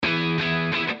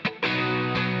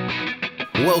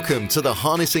Welcome to the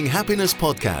Harnessing Happiness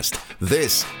podcast.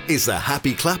 This is the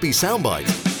Happy Clappy Soundbite.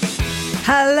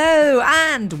 Hello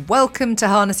and welcome to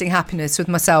Harnessing Happiness with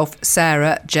myself,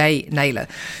 Sarah J. Naylor.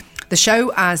 The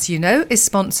show, as you know, is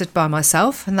sponsored by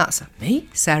myself, and that's me,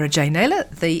 Sarah J. Naylor,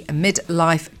 the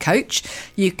midlife coach.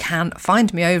 You can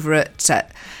find me over at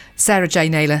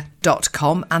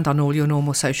sarahjnaylor.com and on all your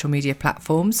normal social media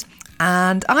platforms.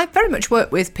 And I very much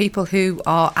work with people who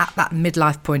are at that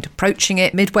midlife point, approaching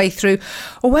it midway through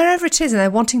or wherever it is, and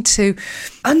they're wanting to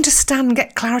understand,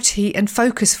 get clarity and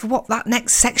focus for what that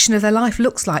next section of their life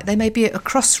looks like. They may be at a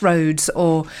crossroads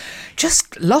or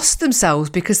just lost themselves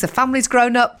because the family's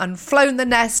grown up and flown the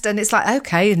nest, and it's like,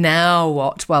 okay, now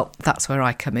what? Well, that's where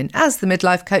I come in as the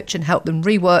midlife coach and help them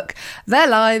rework their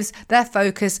lives, their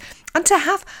focus, and to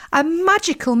have a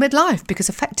magical midlife, because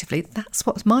effectively that's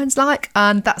what mine's like,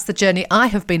 and that's the journey I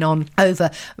have been on over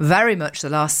very much the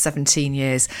last 17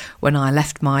 years when I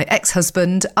left my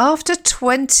ex-husband after a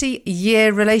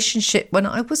 20-year relationship when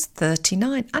I was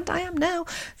 39, and I am now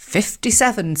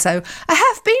 57. So I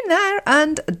have been there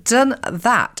and done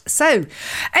that. So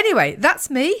anyway, that's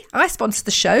me. I sponsor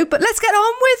the show, but let's get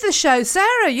on with the show.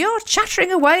 Sarah, you're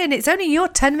chattering away and it's only your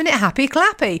 10-minute happy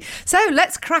clappy. So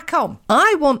let's crack on.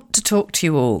 I want to talk to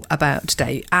you all about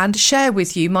today and share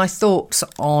with you my thoughts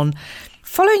on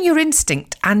following your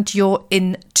instinct and your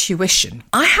intuition.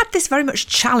 I had this very much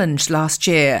challenged last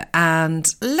year,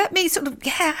 and let me I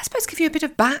suppose give you a bit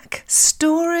of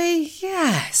backstory.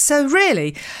 So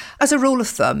really, as a rule of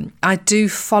thumb, I do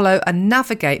follow and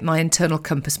navigate my internal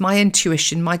compass, my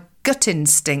intuition, my gut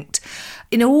instinct.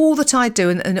 In all that I do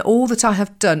and all that I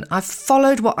have done, I've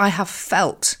followed what I have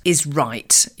felt is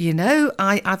right. You know,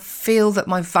 I feel that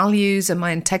my values and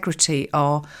my integrity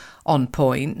are on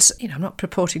point. You know, I'm not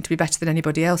purporting to be better than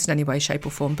anybody else in any way, shape or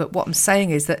form, but what I'm saying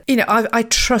is that, you know, I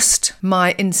trust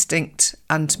my instinct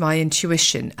and my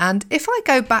intuition. And if I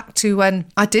go back to when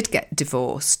I did get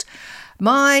divorced,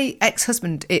 my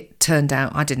ex-husband, it turned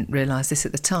out, I didn't realise this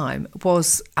at the time,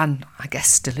 was, and I guess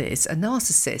still is, a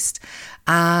narcissist.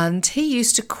 And he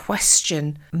used to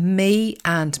question me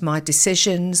and my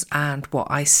decisions and what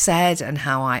I said and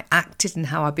how I acted and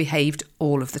how I behaved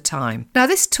all of the time. Now,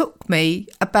 this took me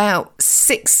about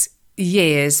 6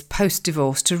 years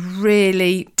post-divorce to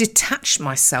really detach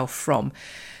myself from,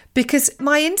 because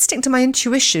my instinct and my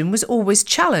intuition was always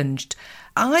challenged.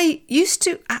 I used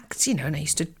to act, you know, and I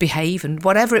used to behave, and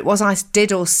whatever it was I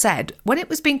did or said, when it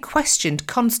was being questioned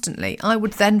constantly, I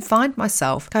would then find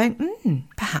myself going,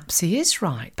 perhaps he is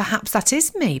right. Perhaps that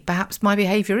is me. Perhaps my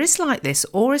behaviour is like this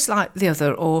or is like the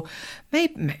other, or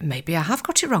maybe I have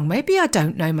got it wrong. Maybe I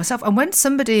don't know myself. And when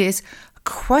somebody is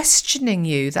questioning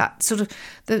you, that sort of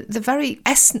the very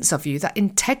essence of you, that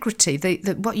integrity,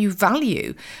 the what you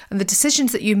value and the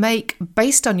decisions that you make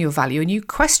based on your value, and you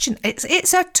question,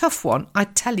 it's a tough one. I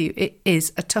tell you, it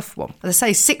is a tough one. As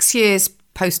I say, 6 years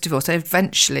post-divorce, I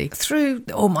eventually, through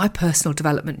all my personal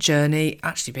development journey,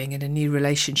 actually being in a new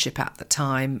relationship at the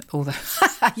time, although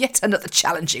yet another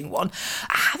challenging one,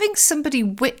 having somebody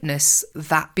witness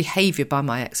that behaviour by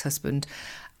my ex-husband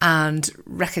and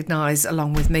recognise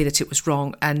along with me that it was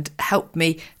wrong and help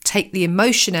me take the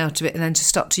emotion out of it and then to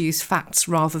start to use facts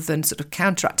rather than sort of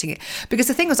counteracting it. Because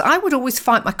the thing was, I would always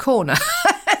fight my corner.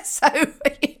 So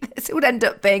it would end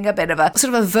up being a bit of a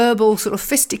sort of a verbal sort of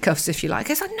fisticuffs, if you like.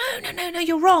 It's like, no,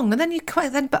 you're wrong. And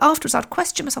then but afterwards I'd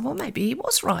question myself, well, maybe he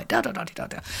was right. But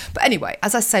anyway,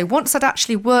 as I say, once I'd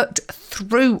actually worked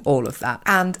through all of that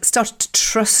and started to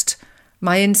trust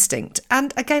my instinct,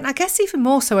 and again, I guess even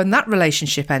more so when that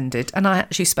relationship ended and I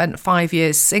actually spent 5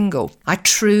 years single, I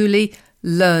truly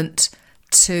learnt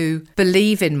to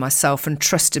believe in myself and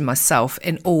trust in myself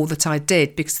in all that I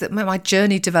did, because my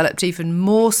journey developed even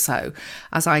more so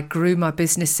as I grew my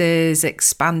businesses,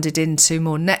 expanded into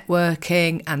more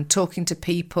networking and talking to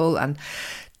people and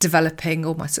developing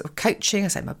all my sort of coaching, I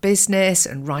say my business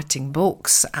and writing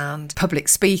books and public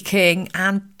speaking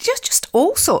and just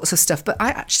all sorts of stuff. But I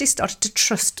actually started to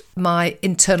trust my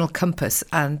internal compass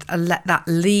and let that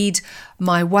lead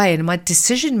my way and my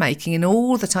decision making in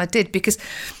all that I did, because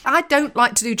I don't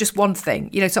like to do just one thing.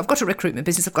 You know, so I've got a recruitment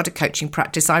business, I've got a coaching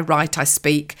practice, I write, I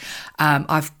speak,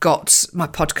 I've got my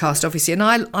podcast, obviously, and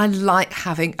I like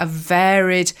having a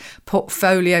varied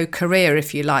portfolio career,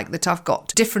 if you like, that I've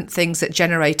got different things that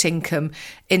generate income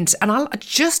into, and I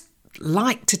just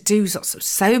like to do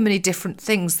so many different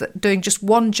things that doing just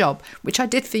one job, which I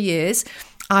did for years.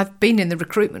 I've been in the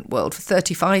recruitment world for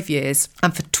 35 years,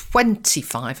 and for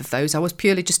 25 of those I was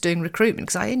purely just doing recruitment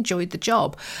because I enjoyed the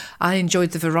job. I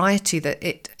enjoyed the variety that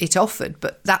it offered,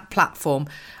 but that platform,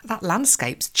 that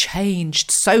landscape's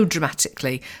changed so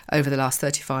dramatically over the last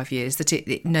 35 years that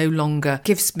it no longer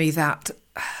gives me that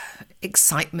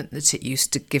excitement that it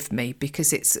used to give me,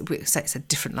 because it's a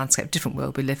different landscape, different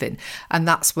world we live in. And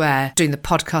that's where doing the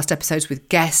podcast episodes with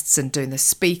guests and doing the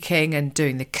speaking and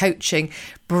doing the coaching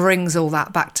brings all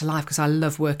that back to life, because I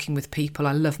love working with people.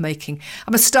 I'm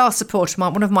a star supporter.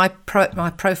 One of my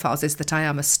profiles is that I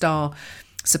am a star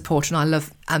supporter, and I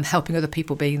love helping other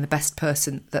people being the best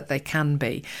person that they can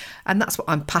be. And that's what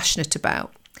I'm passionate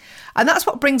about. And that's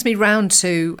what brings me round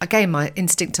to, again, my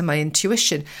instinct and my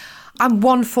intuition. I'm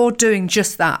one for doing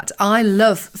just that. I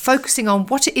love focusing on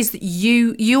what it is that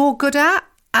you're good at.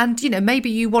 And, maybe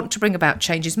you want to bring about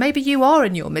changes. Maybe you are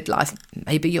in your midlife.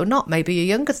 Maybe you're not. Maybe you're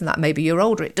younger than that. Maybe you're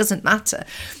older. It doesn't matter.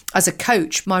 As a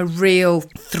coach, my real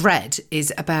thread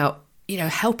is about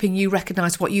helping you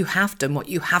recognise what you have done, what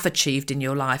you have achieved in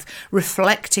your life,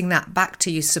 reflecting that back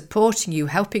to you, supporting you,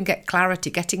 helping get clarity,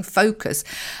 getting focus,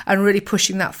 and really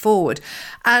pushing that forward.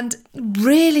 And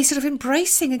really sort of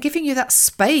embracing and giving you that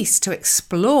space to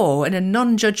explore in a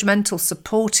non-judgmental,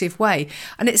 supportive way.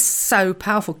 And it's so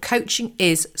powerful. Coaching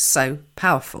is so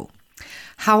powerful.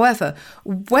 However,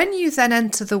 when you then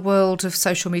enter the world of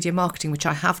social media marketing, which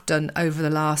I have done over the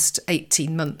last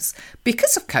 18 months,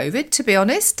 because of COVID, to be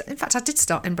honest, in fact, I did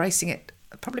start embracing it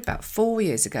probably about 4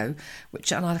 years ago,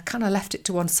 and I kind of left it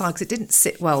to one side because it didn't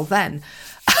sit well then.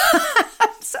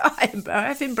 So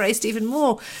I've embraced even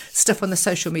more stuff on the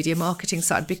social media marketing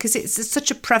side, because it's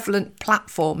such a prevalent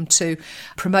platform to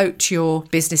promote your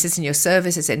businesses and your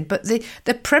services in. But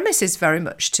the premise is very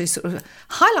much to sort of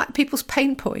highlight people's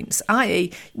pain points,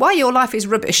 i.e. why your life is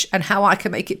rubbish and how I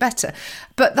can make it better.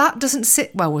 But that doesn't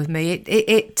sit well with me.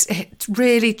 It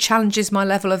really challenges my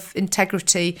level of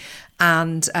integrity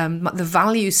and the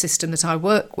value system that I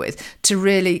work with, to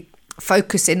really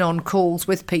focus in on calls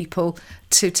with people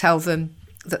to tell them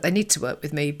that they need to work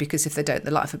with me, because if they don't,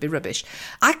 their life would be rubbish.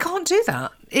 I can't do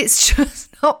that. It's just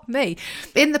not me.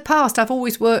 In the past, I've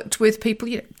always worked with people,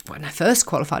 when I first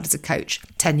qualified as a coach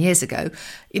 10 years ago,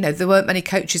 there weren't many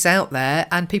coaches out there,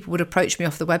 and people would approach me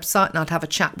off the website and I'd have a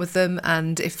chat with them.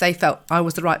 And if they felt I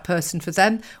was the right person for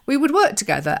them, we would work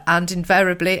together. And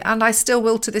invariably, and I still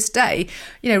will to this day,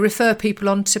 refer people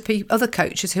on to other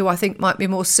coaches who I think might be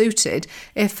more suited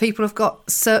if people have got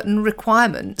certain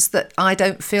requirements that I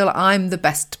don't feel I'm the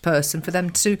best person for them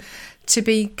to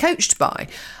be coached by.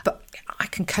 But I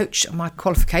can coach. My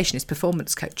qualification is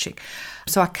performance coaching.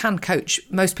 So I can coach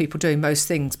most people doing most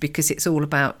things, because it's all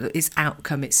about it's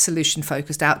outcome, it's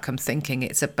solution-focused outcome thinking.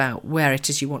 It's about where it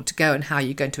is you want to go and how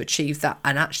you're going to achieve that.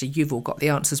 And actually, you've all got the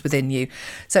answers within you.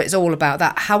 So it's all about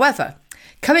that. However,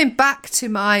 coming back to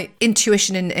my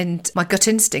intuition and my gut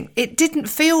instinct, it didn't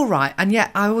feel right. And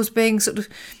yet I was being sort of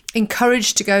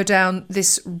encouraged to go down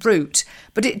this route,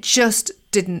 but it just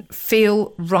didn't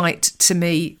feel right to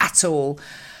me at all.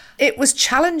 It was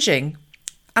challenging.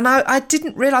 And I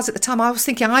didn't realise at the time, I was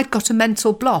thinking I'd got a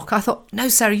mental block. I thought, no,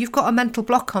 Sarah, you've got a mental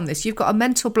block on this. You've got a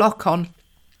mental block on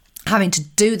having to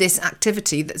do this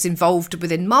activity that's involved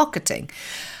within marketing.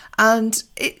 And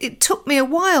it took me a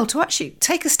while to actually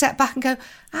take a step back and go,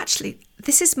 actually,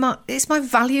 it's my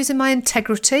values and my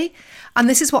integrity. And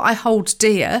this is what I hold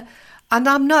dear. And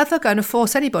I'm never going to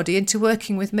force anybody into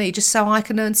working with me just so I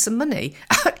can earn some money.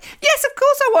 Yes, of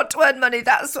course I want to earn money.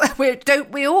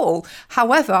 Don't we all?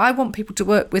 However, I want people to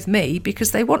work with me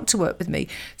because they want to work with me.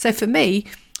 So for me,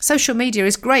 social media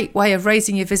is a great way of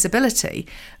raising your visibility,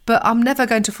 but I'm never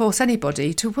going to force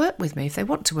anybody to work with me. If they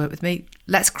want to work with me,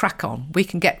 let's crack on. We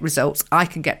can get results. I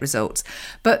can get results.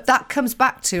 But that comes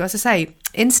back to, as I say,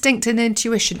 instinct and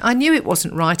intuition. I knew it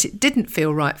wasn't right. It didn't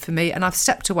feel right for me, and I've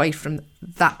stepped away from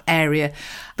that area.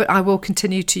 But I will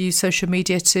continue to use social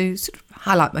media to sort of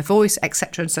highlight my voice,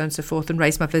 etc., and so on and so forth, and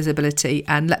raise my visibility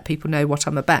and let people know what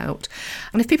I'm about.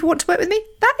 And if people want to work with me,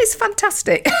 that is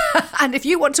fantastic. And if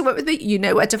you want to work with me, you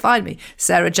know where to find me,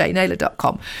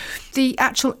 sarahjnaylor.com. The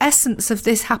actual essence of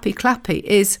this Happy Clappy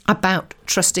is about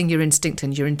trusting your instinct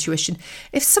and your intuition.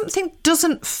 If something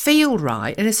doesn't feel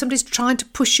right, and if somebody's trying to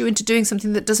push you into doing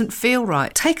something that doesn't feel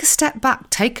right, take a step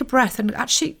back, take a breath, and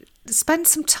actually spend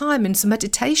some time in some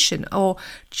meditation, or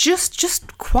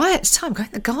just quiet time. Go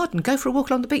in the garden, go for a walk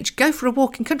along the beach, go for a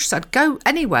walk in countryside, go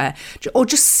anywhere, or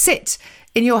just sit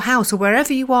in your house or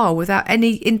wherever you are without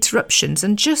any interruptions,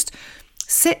 and just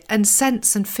sit and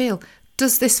sense and feel,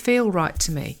 does this feel right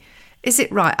to me? Is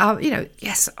it right?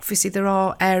 Yes, obviously there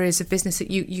are areas of business that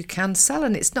you can sell,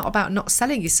 and it's not about not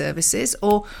selling your services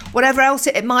or whatever else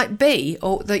it might be,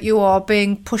 or that you are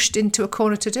being pushed into a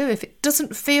corner to do. If it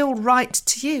doesn't feel right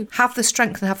to you, have the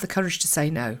strength and have the courage to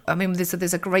say no. I mean,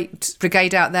 there's a great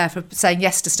brigade out there for saying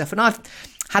yes to stuff, and I've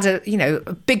had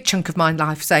a big chunk of my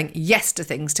life saying yes to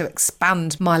things to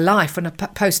expand my life when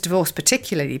post-divorce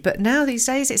particularly. But now these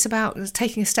days it's about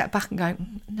taking a step back and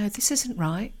going, no, this isn't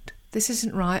right. This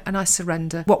isn't right, and I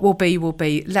surrender. What will be, will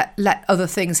be. Let other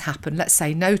things happen. Let's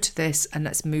say no to this and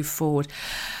let's move forward.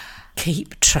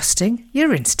 Keep trusting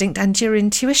your instinct and your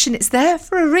intuition. It's there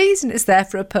for a reason. It's there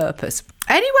for a purpose.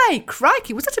 Anyway,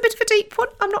 crikey, was that a bit of a deep one?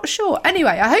 I'm not sure.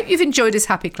 Anyway, I hope you've enjoyed this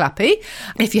Happy Clappy.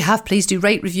 If you have, please do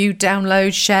rate, review,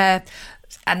 download, share,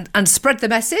 and spread the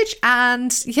message.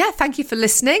 And yeah, thank you for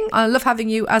listening. I love having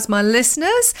you as my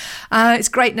listeners. It's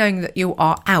great knowing that you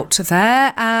are out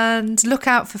there, and look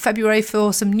out for February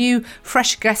for some new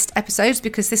fresh guest episodes,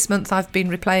 because this month I've been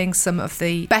replaying some of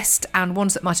the best and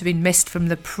ones that might have been missed from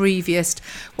the previous,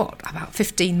 about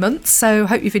 15 months. So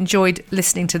hope you've enjoyed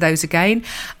listening to those again.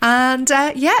 And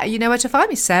yeah, you know where to find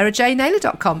me,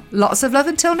 sarahjnaylor.com. Lots of love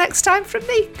until next time from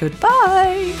me.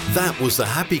 Goodbye. That was the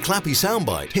Happy Clappy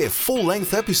soundbite. Hear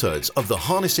full-length episodes of the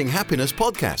Harnessing Happiness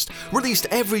podcast, released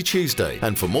every Tuesday.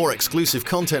 And for more exclusive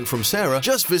content from Sarah,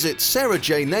 just visit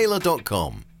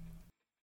sarahjnaylor.com.